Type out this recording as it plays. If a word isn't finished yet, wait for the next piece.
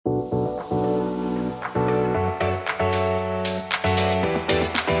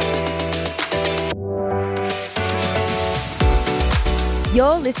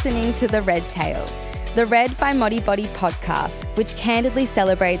You're listening to The Red Tales, the Red by Modibodi podcast, which candidly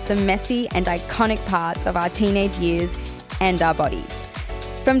celebrates the messy and iconic parts of our teenage years and our bodies.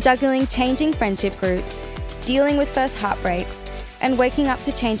 From juggling changing friendship groups, dealing with first heartbreaks, and waking up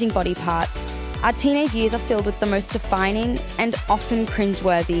to changing body parts, our teenage years are filled with the most defining and often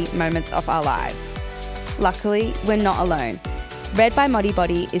cringeworthy moments of our lives. Luckily, we're not alone. Red by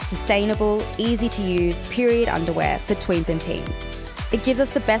Modibodi is sustainable, easy-to-use period underwear for tweens and teens. It gives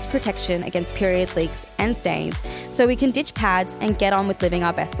us the best protection against period leaks and stains so we can ditch pads and get on with living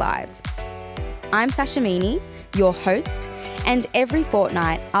our best lives. I'm Sasha Meany, your host, and every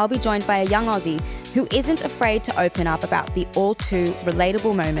fortnight I'll be joined by a young Aussie who isn't afraid to open up about the all too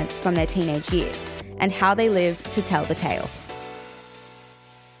relatable moments from their teenage years and how they lived to tell the tale.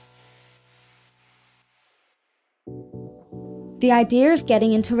 The idea of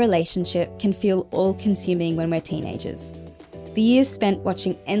getting into a relationship can feel all-consuming when we're teenagers. The years spent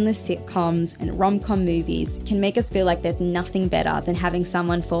watching endless sitcoms and rom-com movies can make us feel like there's nothing better than having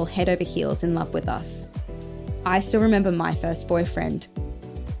someone fall head over heels in love with us. I still remember my first boyfriend.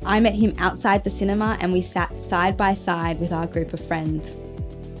 I met him outside the cinema and we sat side by side with our group of friends.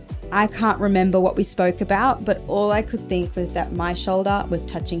 I can't remember what we spoke about, but all I could think was that my shoulder was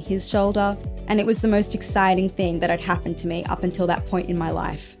touching his shoulder, and it was the most exciting thing that had happened to me up until that point in my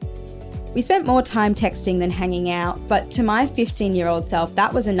life. We spent more time texting than hanging out, but to my 15-year-old self,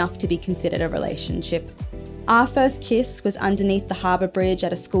 that was enough to be considered a relationship. Our first kiss was underneath the harbour bridge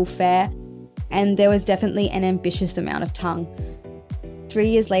at a school fair, and there was definitely an ambitious amount of tongue. 3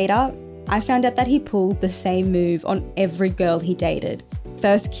 years later, I found out that he pulled the same move on every girl he dated.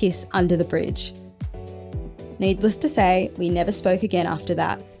 First kiss under the bridge. Needless to say, we never spoke again after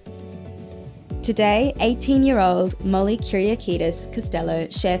that. Today, 18-year-old Molly Kyriakides Costello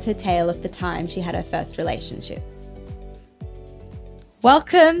shares her tale of the time she had her first relationship.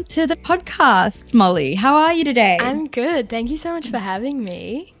 Welcome to the podcast, Molly. How are you today? I'm good. Thank you so much for having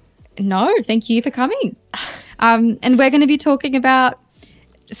me. No, thank you for coming. And we're going to be talking about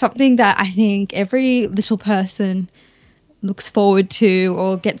something that I think every little person looks forward to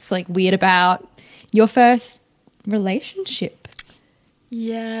or gets weird about, your first relationship.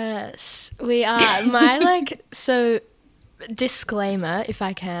 Yes, we are. So disclaimer, if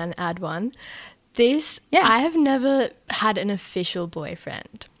I can add one, I have never had an official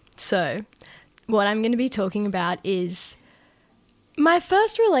boyfriend. So what I'm going to be talking about is my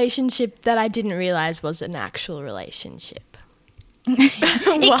first relationship that I didn't realise was an actual relationship. While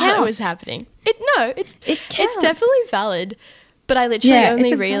it was happening. It's definitely valid, but I literally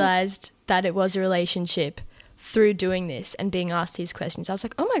only realised that it was a relationship through doing this and being asked these questions. I was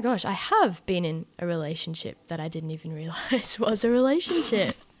like, oh my gosh, I have been in a relationship that I didn't even realise was a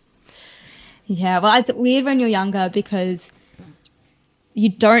relationship. Yeah, well, it's weird when you're younger because you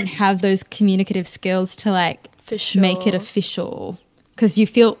don't have those communicative skills to For sure. make it official because you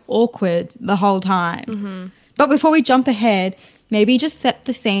feel awkward the whole time. Mm-hmm. But before we jump ahead, maybe just set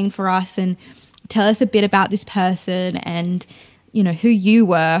the scene for us and tell us a bit about this person and, who you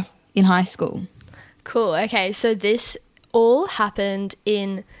were in high school. Cool. Okay, so this all happened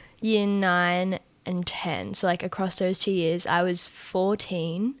in year 9 and 10. So across those 2 years, I was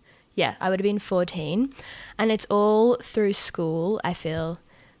 14. Yeah, I would have been 14. And it's all through school, I feel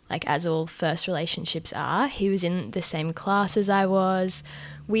as all first relationships are. He was in the same class as I was.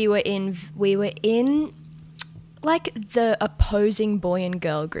 We were in the opposing boy and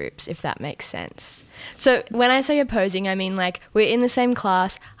girl groups, if that makes sense. So when I say opposing, I mean we're in the same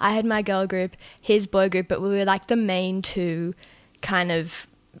class. I had my girl group, his boy group, but we were the main two, kind of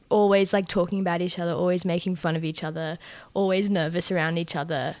always talking about each other, always making fun of each other, always nervous around each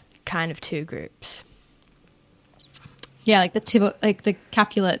other, kind of two groups. Yeah, the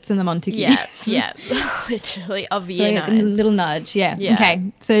Capulets and the Montagues. Yeah, literally of year 9. A little nudge, yeah.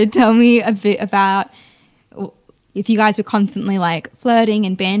 Okay, so tell me a bit about if you guys were constantly flirting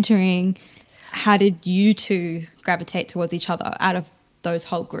and bantering. How did you two gravitate towards each other out of those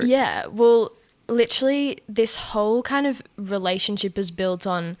whole groups? Yeah, well, literally this whole kind of relationship is built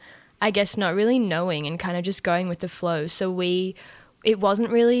on, I guess, not really knowing and kind of just going with the flow. So it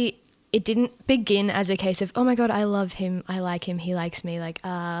didn't begin as a case of, oh my God, I love him, I like him, he likes me,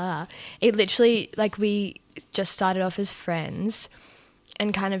 It literally, we just started off as friends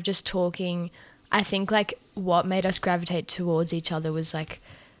and kind of just talking. I think what made us gravitate towards each other was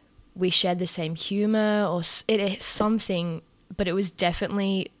we shared the same humour or something, but it was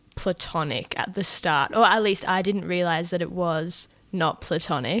definitely platonic at the start, or at least I didn't realise that it was not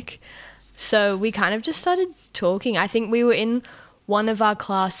platonic. So we kind of just started talking. I think we were in one of our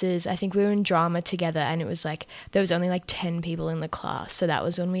classes, I think we were in drama together, and it was like there was only like 10 people in the class. So that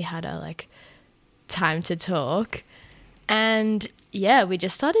was when we had our like time to talk. And yeah, we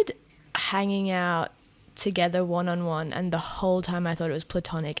just started hanging out together one-on-one, and the whole time I thought it was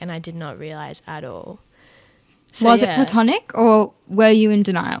platonic, and I did not realize at all. So, was it platonic, or were you in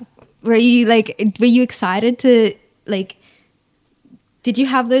denial? Were you excited to like, did you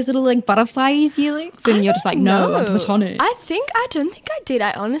have those little like butterfly feelings and you're just like, no, I'm platonic? I don't think I did.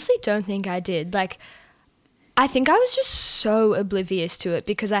 I honestly don't think I did. Like, I think I was just so oblivious to it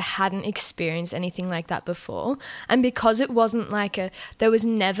because I hadn't experienced anything like that before. And because it wasn't like there was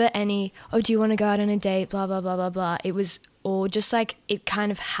never any, oh, do you want to go out on a date, blah, blah, blah, blah, blah. It was all just like, it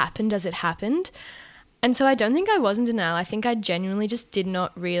kind of happened as it happened. And so I don't think I was in denial. I think I genuinely just did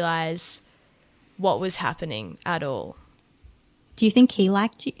not realize what was happening at all. Do you think he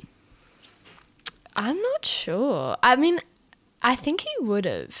liked you? I'm not sure. I mean, I think he would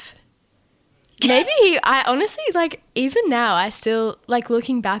have. Maybe I honestly, like, even now, I still, like,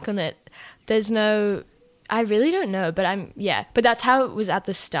 looking back on it, I really don't know, but but that's how it was at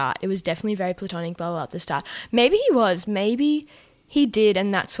the start. It was definitely very platonic, blah, blah, at the start. Maybe he was, maybe he did,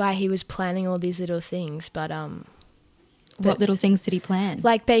 and that's why he was planning all these little things, but what little things did he plan?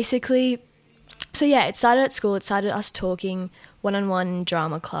 Like, basically, so yeah, it started at school, it started us talking one-on-one in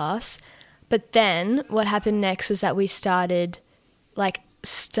drama class, but then what happened next was that we started, like,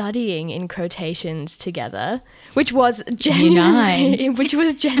 studying in quotations together, which was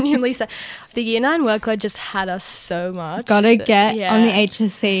genuinely so. The Year 9 workload just had us so much. Gotta get on the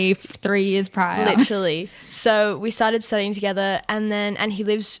HSC 3 years prior. Literally. So we started studying together, and he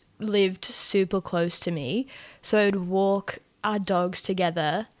lived super close to me, so I would walk our dogs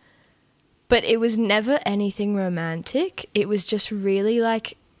together, but it was never anything romantic. It was just really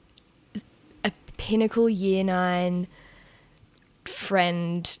like a pinnacle Year 9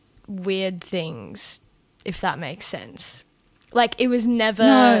 friend weird things, if that makes sense. Like, it was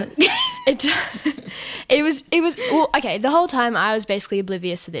never it was well, okay, the whole time I was basically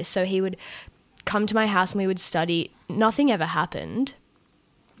oblivious to this. So he would come to my house and we would study. Nothing ever happened.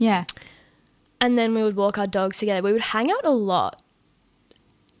 Yeah. And then we would walk our dogs together. We would hang out a lot.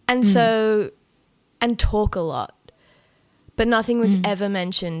 And and talk a lot. But nothing was ever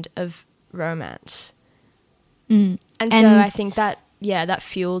mentioned of romance. And so I think that, that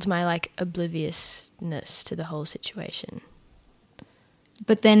fueled my, like, obliviousness to the whole situation.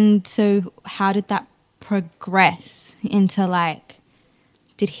 But then, so how did that progress into, like,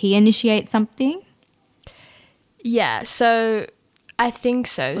 did he initiate something? Yeah, so I think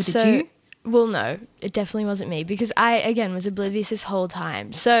so. Or did you? Well, no, it definitely wasn't me because I, again, was oblivious this whole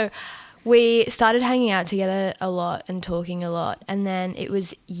time. So we started hanging out together a lot and talking a lot, and then it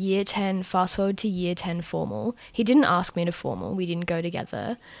was Year 10, fast forward to Year 10 formal. He didn't ask me to formal. We didn't go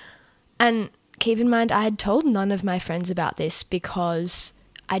together. And keep in mind, I had told none of my friends about this because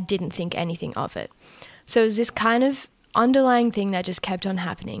I didn't think anything of it. So it was this kind of underlying thing that just kept on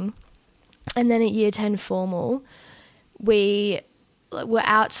happening. And then at Year 10 formal, we were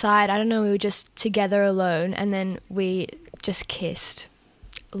outside. I don't know, we were just together alone, and then we just kissed.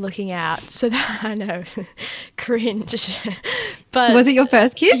 Looking out, so that I know, cringe. But was it your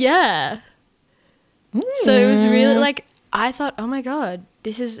first kiss? Yeah. So it was really like, I thought, oh my God,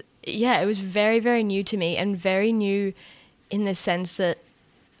 this is, it was very, very new to me, and very new in the sense that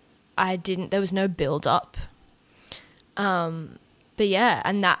there was no build up. But yeah,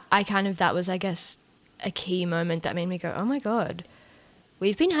 and that was, I guess, a key moment that made me go, oh my God,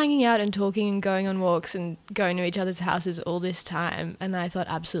 we've been hanging out and talking and going on walks and going to each other's houses all this time, and I thought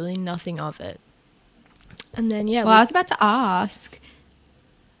absolutely nothing of it. And then, I was about to ask,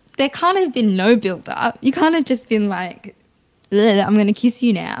 there can't have been no build-up. You can't have just been like, I'm going to kiss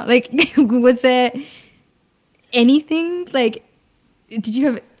you now. Like, was there anything, like, did you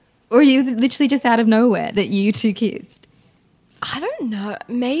have, or was it literally just out of nowhere that you two kissed? I don't know.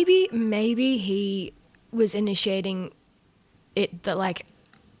 Maybe he was initiating it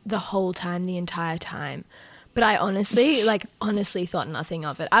the whole time, the entire time. But I honestly thought nothing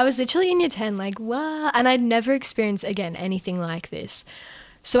of it. I was literally in Year 10, like, what? And I'd never experienced, again, anything like this.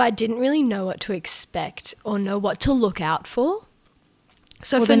 So I didn't really know what to expect or know what to look out for.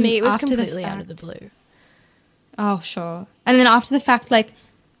 So for me, it was completely out of the blue. Oh, sure. And then after the fact, like,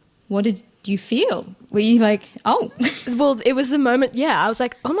 what did you feel? Were you like, oh? Well, it was the moment, I was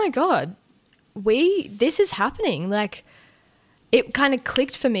like, oh my God, this is happening. Like, it kind of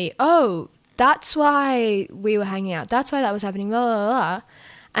clicked for me. Oh, that's why we were hanging out. That's why that was happening, blah, blah, blah.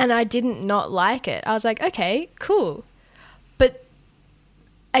 And I didn't not like it. I was like, okay, cool. But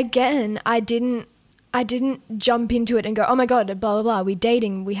again, I didn't I didn't jump into it and go, oh my God, blah, blah, blah, we're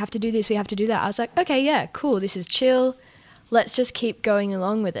dating, we have to do this, we have to do that. I was like, okay, yeah, cool, this is chill. Let's just keep going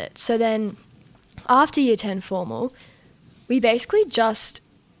along with it. So then after year 10 formal, we basically just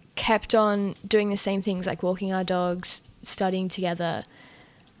kept on doing the same things, like walking our dogs, studying together.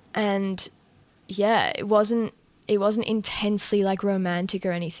 And yeah, it wasn't intensely like romantic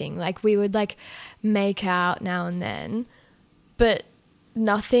or anything. Like we would like make out now and then, but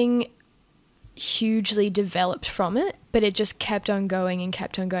nothing hugely developed from it, but it just kept on going and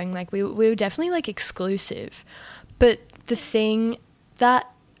kept on going. Like we were definitely like exclusive. But the thing that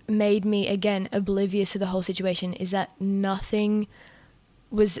made me, again, oblivious to the whole situation is that nothing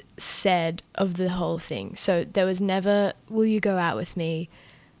was said of the whole thing. So there was never, will you go out with me?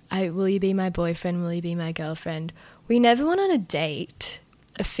 Will you be my boyfriend? Will you be my girlfriend? We never went on a date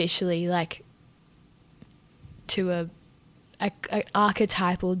officially, like to a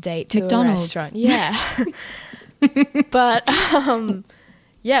archetypal date to McDonald's. a restaurant. Yeah. But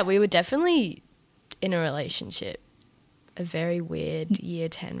yeah, we were definitely in a relationship. A very weird year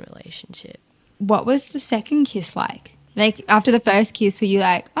 10 relationship. What was the second kiss like? Like after the first kiss, were you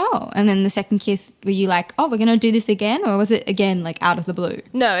like, oh, and then the second kiss, were you like, oh, we're going to do this again? Or was it again like out of the blue?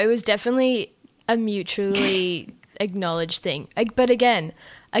 No, it was definitely a mutually acknowledged thing. But again,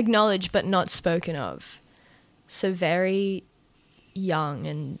 acknowledged but not spoken of. So very young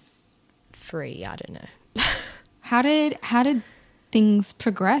and free, I don't know. How did things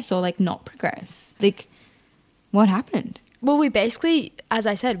progress or like not progress? Like what happened? Well, we basically, as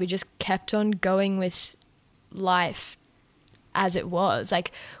I said, we just kept on going with life as it was.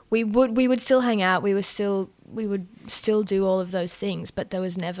 Like we would still hang out, we would still do all of those things, but there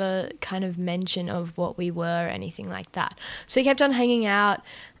was never kind of mention of what we were or anything like that. So we kept on hanging out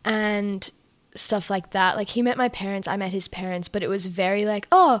and stuff like that. Like he met my parents, I met his parents, but it was very like,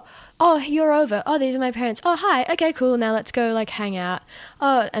 oh, you're over. Oh, these are my parents. Oh, hi. Okay, cool. Now let's go like hang out.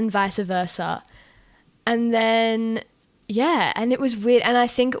 Oh, and vice versa. And then, yeah, and it was weird. And I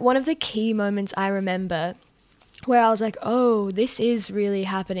think one of the key moments I remember where I was like, oh, this is really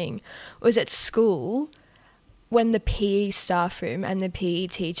happening, was at school when the PE staff room and the PE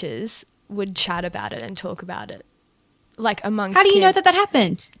teachers would chat about it and talk about it. Like amongst How do you kids. know that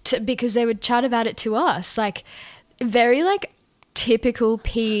happened? Because they would chat about it to us. Like very like typical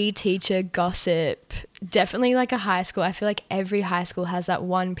PE teacher gossip. Definitely like a high school. I feel like every high school has that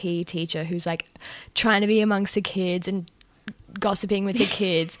one PE teacher who's like trying to be amongst the kids and gossiping with the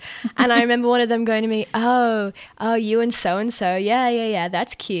kids. And I remember one of them going to me, oh, you and so, yeah,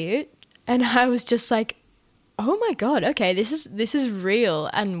 that's cute. And I was just like, oh my God, okay, this is real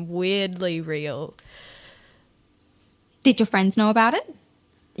and weirdly real. Did your friends know about it?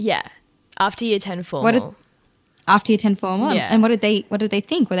 Yeah, after year 10 formal. After year 10 formal? Yeah. And what did they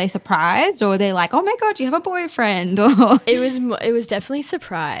think? Were they surprised, or were they like, oh my God, you have a boyfriend? Or It was definitely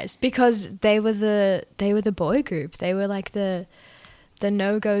surprised because they were the boy group. They were like the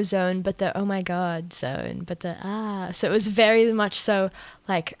no-go zone, but the oh my God zone, but the so it was very much so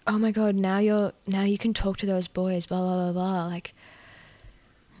like, oh my God, now you can talk to those boys, blah blah blah blah, like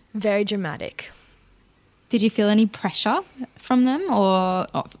very dramatic. Did you feel any pressure from them or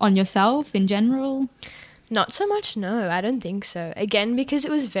on yourself in general? Not so much, no, I don't think so. Again, because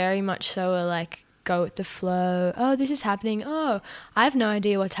it was very much so a like go with the flow. Oh, this is happening. Oh, I have no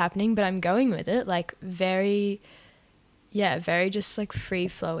idea what's happening, but I'm going with it. Like very just like free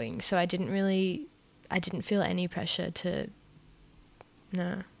flowing. So I didn't feel any pressure to,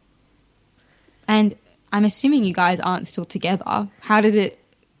 no. And I'm assuming you guys aren't still together. How did it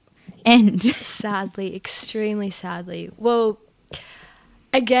end? Sadly, extremely sadly. Well,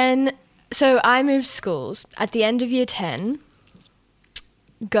 again, so I moved schools. At the end of year 10,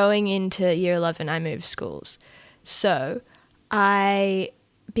 going into year 11, I moved schools. So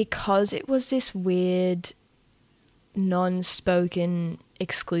because it was this weird non-spoken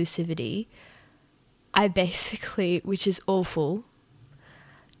exclusivity, I basically, which is awful,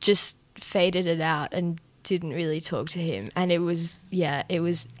 just faded it out and didn't really talk to him. And it was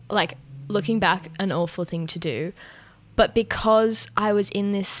like, looking back, an awful thing to do. But because I was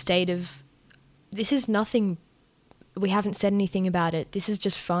in this state of, this is nothing, we haven't said anything about it, this is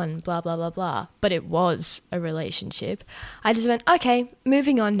just fun, blah, blah, blah, blah. But it was a relationship. I just went, okay,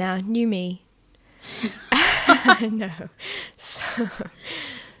 moving on now, new me. No. So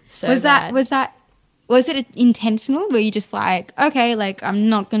was it intentional? Were you just like, okay, like I'm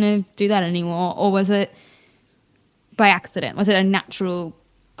not going to do that anymore? Or was it by accident? Was it a natural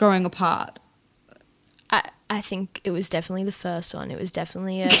growing apart? I think it was definitely the first one. It was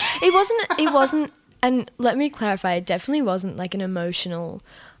definitely it wasn't, and let me clarify, it definitely wasn't like an emotional,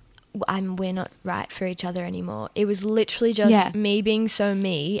 we're not right for each other anymore. It was literally just me being so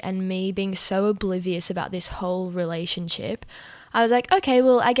me and me being so oblivious about this whole relationship. I was like, okay,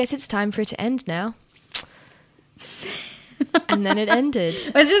 well, I guess it's time for it to end now. And then it ended.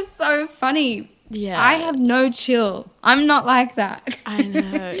 It's just so funny. Yeah. I have no chill. I'm not like that. I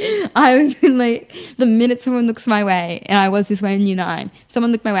know. I'm like, the minute someone looks my way, and I was this way in year 9,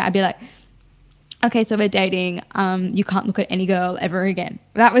 someone looked my way, I'd be like, okay, so we're dating. You can't look at any girl ever again.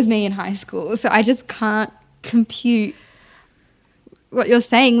 That was me in high school. So I just can't compute what you're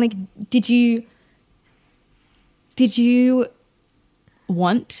saying. Like, did you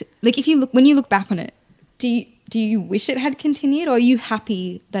want, like, when you look back on it, do you wish it had continued, or are you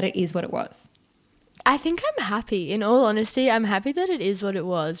happy that it is what it was? I think I'm happy. In all honesty, I'm happy that it is what it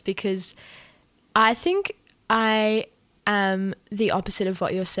was, because I think I am the opposite of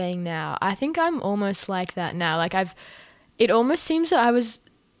what you're saying now. I think I'm almost like that now. Like, it almost seems that I was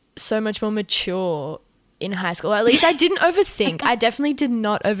so much more mature in high school. Or at least I didn't overthink. I definitely did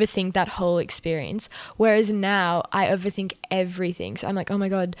not overthink that whole experience. Whereas now I overthink everything. So I'm like, oh my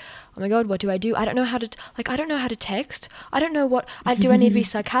God, what do? I don't know how to, I don't know how to text. I don't know do I need to be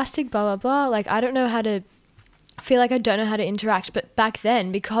sarcastic, blah, blah, blah. Like, I don't know how to, feel like I don't know how to interact. But back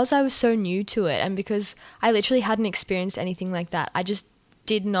then, because I was so new to it and because I literally hadn't experienced anything like that, I just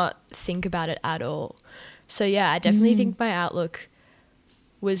did not think about it at all. So yeah, I definitely think my outlook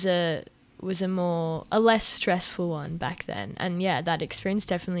was a less stressful one back then. And yeah, that experience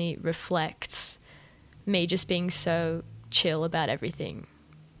definitely reflects me just being so chill about everything.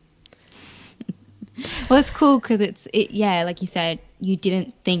 Well, it's cool because like you said, you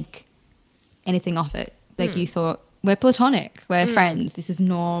didn't think anything of it. Like you thought, we're platonic, we're friends, this is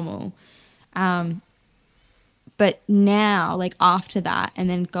normal. But now, like after that, and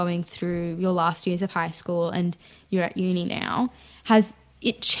then going through your last years of high school and you're at uni now, has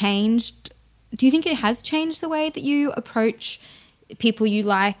it changed? Do you think it has changed the way that you approach people you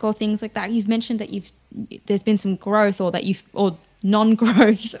like or things like that? You've mentioned that there's been some growth, or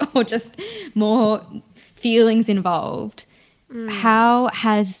non-growth, or just more feelings involved. How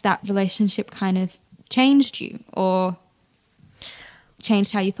has that relationship kind of changed you, or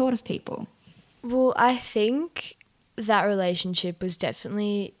changed how you thought of people? Well, I think that relationship was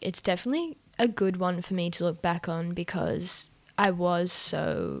definitely a good one for me to look back on, because I was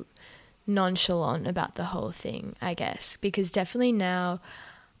so nonchalant about the whole thing, I guess. Because definitely now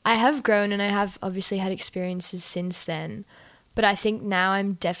I have grown and I have obviously had experiences since then, but I think now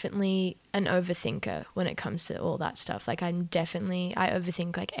I'm definitely an overthinker when it comes to all that stuff. Like, I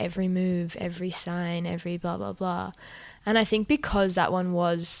overthink like every move, every sign, every blah, blah, blah. And I think because that one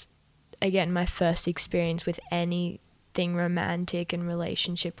was, again, my first experience with anything romantic and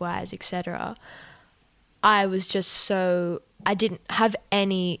relationship-wise, etc., I was just I didn't have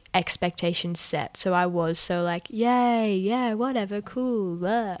any expectations set. So I was so like, yay, yeah, whatever, cool,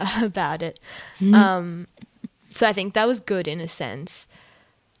 blah, about it. So I think that was good in a sense.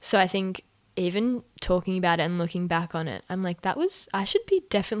 So I think even talking about it and looking back on it, I'm like, I should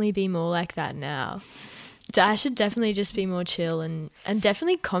definitely be more like that now. I should definitely just be more chill and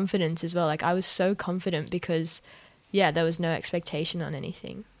definitely confidence as well. Like, I was so confident because, yeah, there was no expectation on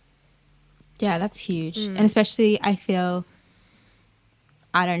anything. Yeah, that's huge. And especially I feel,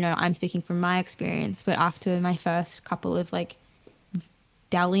 I don't know, I'm speaking from my experience, but after my first couple of like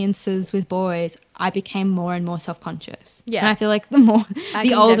dalliances with boys, I became more and more self-conscious. Yeah. And I feel like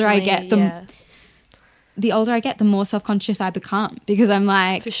the older I get, the more self-conscious I become, because I'm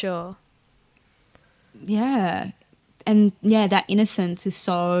like, for sure. Yeah. And yeah, that innocence is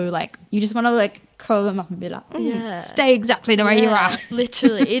so like, you just want to like curl them up and be like, stay exactly the way you are.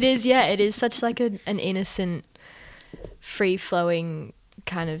 Literally. It is, yeah, it is such like an innocent, free-flowing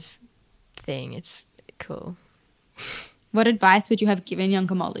kind of thing. It's cool. What advice would you have given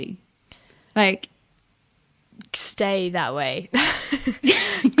younger Molly? Like, stay that way.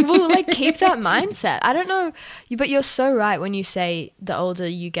 Well, like, keep that mindset. I don't know, but you're so right when you say the older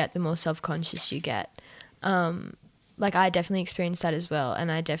you get, the more self-conscious you get. Like, I definitely experienced that as well,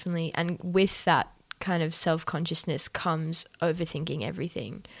 and with that kind of self-consciousness comes overthinking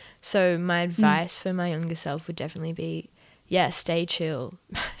everything. So my advice for my younger self would definitely be, stay chill.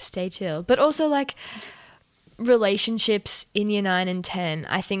 Stay chill. But also, like, relationships in year 9 and 10,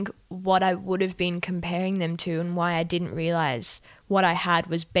 I think what I would have been comparing them to and why I didn't realize what I had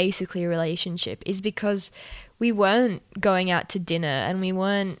was basically a relationship is because we weren't going out to dinner and we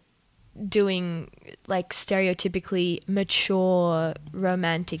weren't doing like stereotypically mature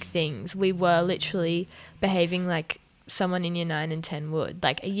romantic things. We were literally behaving like someone in year 9 and 10 would.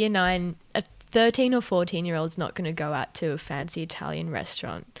 Like a 13 or 14-year-old's not going to go out to a fancy Italian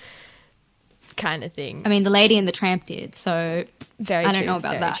restaurant kind of thing. I mean, the Lady and the Tramp did, so I don't know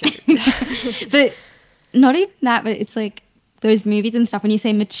about that. But not even that, but it's like those movies and stuff, when you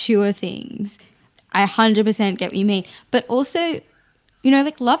say mature things, I 100% get what you mean. But also, you know,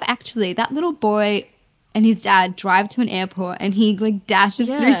 like Love Actually, that little boy and his dad drive to an airport and he like dashes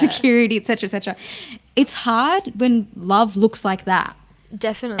through security, etc., etc. It's hard when love looks like that.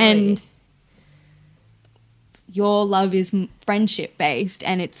 Definitely. And your love is friendship based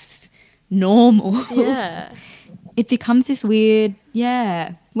and it's normal. Yeah. It becomes this weird,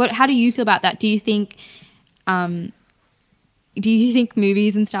 how do you feel about that? Do you think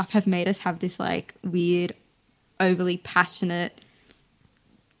movies and stuff have made us have this like weird, overly passionate,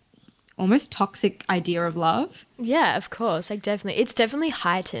 almost toxic idea of love? Yeah, of course. Like definitely. It's definitely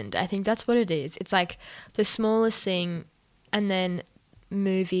heightened. I think that's what it is. It's like the smallest thing and then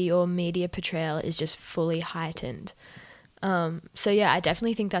movie or media portrayal is just fully heightened. So yeah, I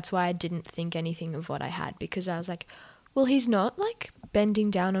definitely think that's why I didn't think anything of what I had, because I was like, well, he's not like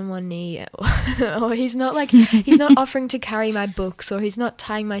bending down on one knee or he's not offering to carry my books, or he's not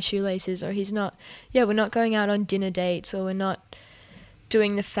tying my shoelaces, or we're not going out on dinner dates, or we're not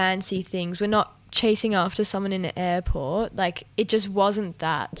doing the fancy things. We're not chasing after someone in an airport. Like it just wasn't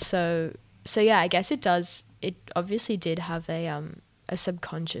that. So yeah, I guess it obviously did have a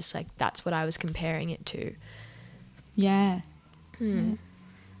subconscious, like that's what I was comparing it to. Yeah.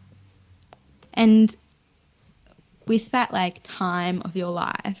 And with that like time of your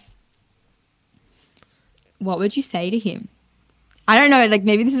life, what would you say to him? I don't know, like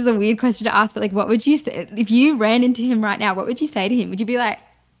maybe this is a weird question to ask, but like what would you say if you ran into him right now? What would you say to him? Would you be like,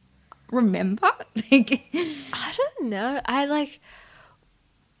 remember? Like I don't know. I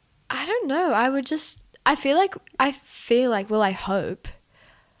don't know. I feel like well, I hope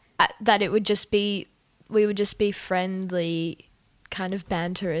that it would just be, we would just be friendly, kind of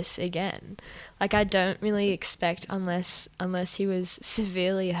banterous again. Like I don't really expect, unless he was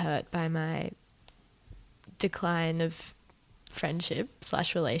severely hurt by my decline of friendship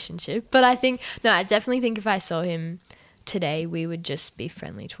 / relationship. But I definitely think if I saw him today, we would just be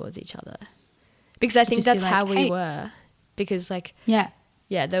friendly towards each other, because I think that's like, how we were. Because like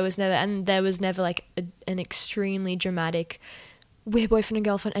there was never like an extremely dramatic, we're boyfriend and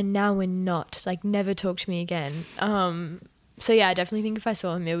girlfriend and now we're not, like never talk to me again. So yeah, I definitely think if I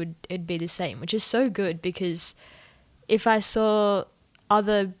saw him, it'd be the same, which is so good, because if I saw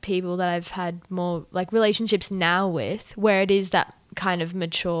other people that I've had more like relationships now with, where it is that kind of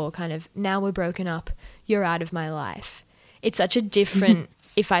mature kind of, now we're broken up, you're out of my life, it's such a different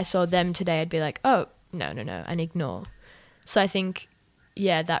if I saw them today, I'd be like, oh no, and ignore. So I think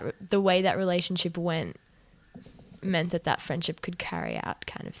that the way that relationship went meant that friendship could carry out,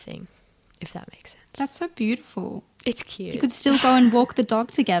 kind of thing, if that makes sense. That's so beautiful. It's cute. You could still go and walk the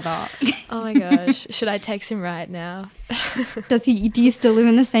dog together. Oh my gosh. Should I text him right now? Do you still live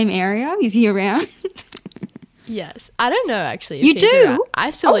in the same area? Is he around? Yes. I don't know actually. You do? Around.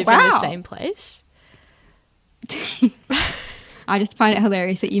 I still live in the same place. I just find it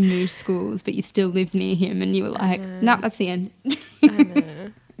hilarious that you moved schools but you still lived near him and you were like, no, that's the end. I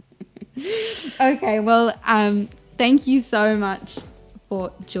know. Okay, well, thank you so much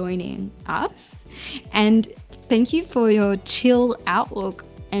for joining us, and thank you for your chill outlook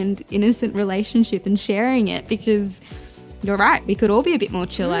and innocent relationship and sharing it, because you're right, we could all be a bit more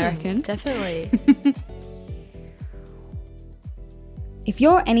chill, I reckon. Definitely. If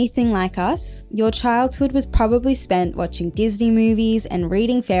you're anything like us, your childhood was probably spent watching Disney movies and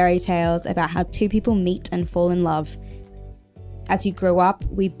reading fairy tales about how two people meet and fall in love. As you grow up,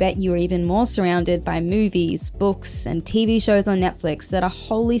 we bet you are even more surrounded by movies, books, and TV shows on Netflix that are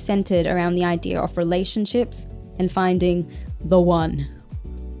wholly centered around the idea of relationships and finding the one.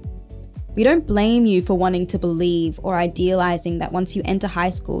 We don't blame you for wanting to believe or idealizing that once you enter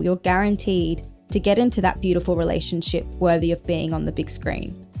high school, you're guaranteed to get into that beautiful relationship worthy of being on the big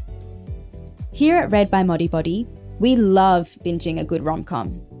screen. Here at Read by Modibodi, we love binging a good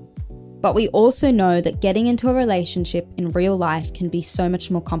rom-com. But we also know that getting into a relationship in real life can be so much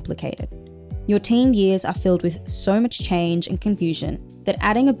more complicated. Your teen years are filled with so much change and confusion that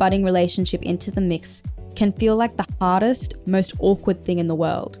adding a budding relationship into the mix can feel like the hardest, most awkward thing in the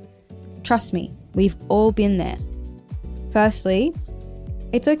world. Trust me, we've all been there. Firstly,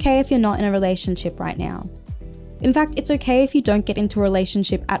 it's okay if you're not in a relationship right now. In fact, it's okay if you don't get into a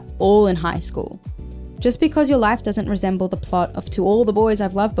relationship at all in high school. Just because your life doesn't resemble the plot of To All the Boys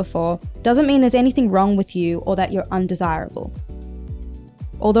I've Loved Before doesn't mean there's anything wrong with you or that you're undesirable.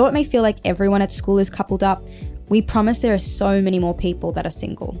 Although it may feel like everyone at school is coupled up, we promise there are so many more people that are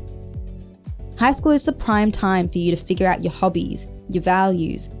single. High school is the prime time for you to figure out your hobbies, your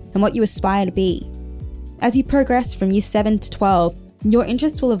values, and what you aspire to be. As you progress from year 7 to 12, your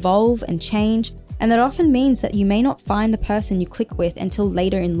interests will evolve and change, and that often means that you may not find the person you click with until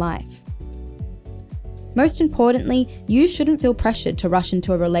later in life. Most importantly, you shouldn't feel pressured to rush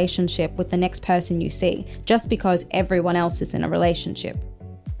into a relationship with the next person you see, just because everyone else is in a relationship.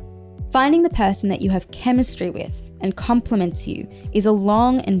 Finding the person that you have chemistry with and complements you is a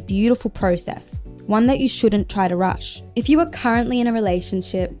long and beautiful process, one that you shouldn't try to rush. If you are currently in a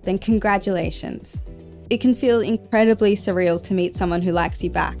relationship, then congratulations. It can feel incredibly surreal to meet someone who likes you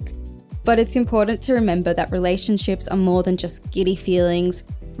back. But it's important to remember that relationships are more than just giddy feelings,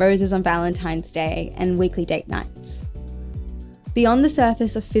 roses on Valentine's Day, and weekly date nights. Beyond the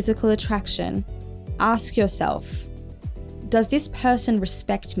surface of physical attraction, ask yourself, does this person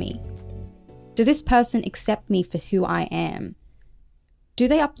respect me? Does this person accept me for who I am? Do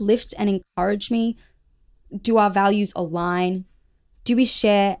they uplift and encourage me? Do our values align? Do we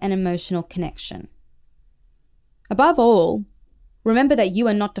share an emotional connection? Above all, remember that you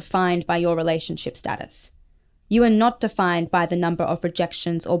are not defined by your relationship status. You are not defined by the number of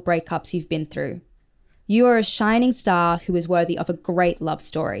rejections or breakups you've been through. You are a shining star who is worthy of a great love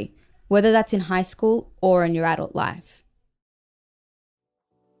story, whether that's in high school or in your adult life.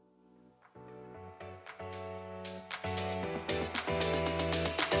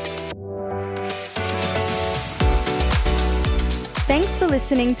 Thanks for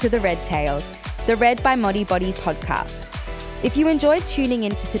listening to The Red Tales, the Read by Modibodi podcast. If you enjoyed tuning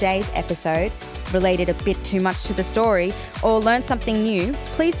into today's episode, related a bit too much to the story, or learned something new,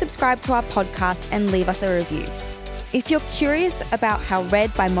 please subscribe to our podcast and leave us a review. If you're curious about how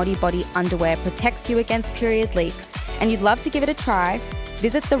Read by Modibodi underwear protects you against period leaks and you'd love to give it a try,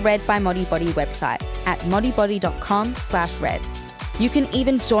 visit the Read by Modibodi website at modibodi.com/red. You can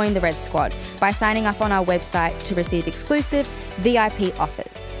even join the Red Squad by signing up on our website to receive exclusive VIP offers.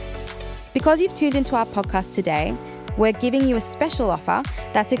 Because you've tuned into our podcast today, we're giving you a special offer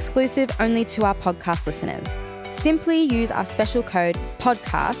that's exclusive only to our podcast listeners. Simply use our special code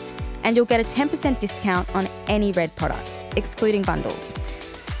PODCAST and you'll get a 10% discount on any Red product, excluding bundles.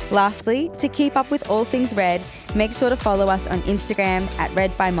 Lastly, to keep up with all things Red, make sure to follow us on Instagram at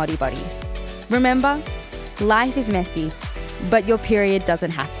Read by Modibodi. Remember, life is messy, but your period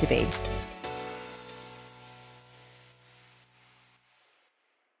doesn't have to be.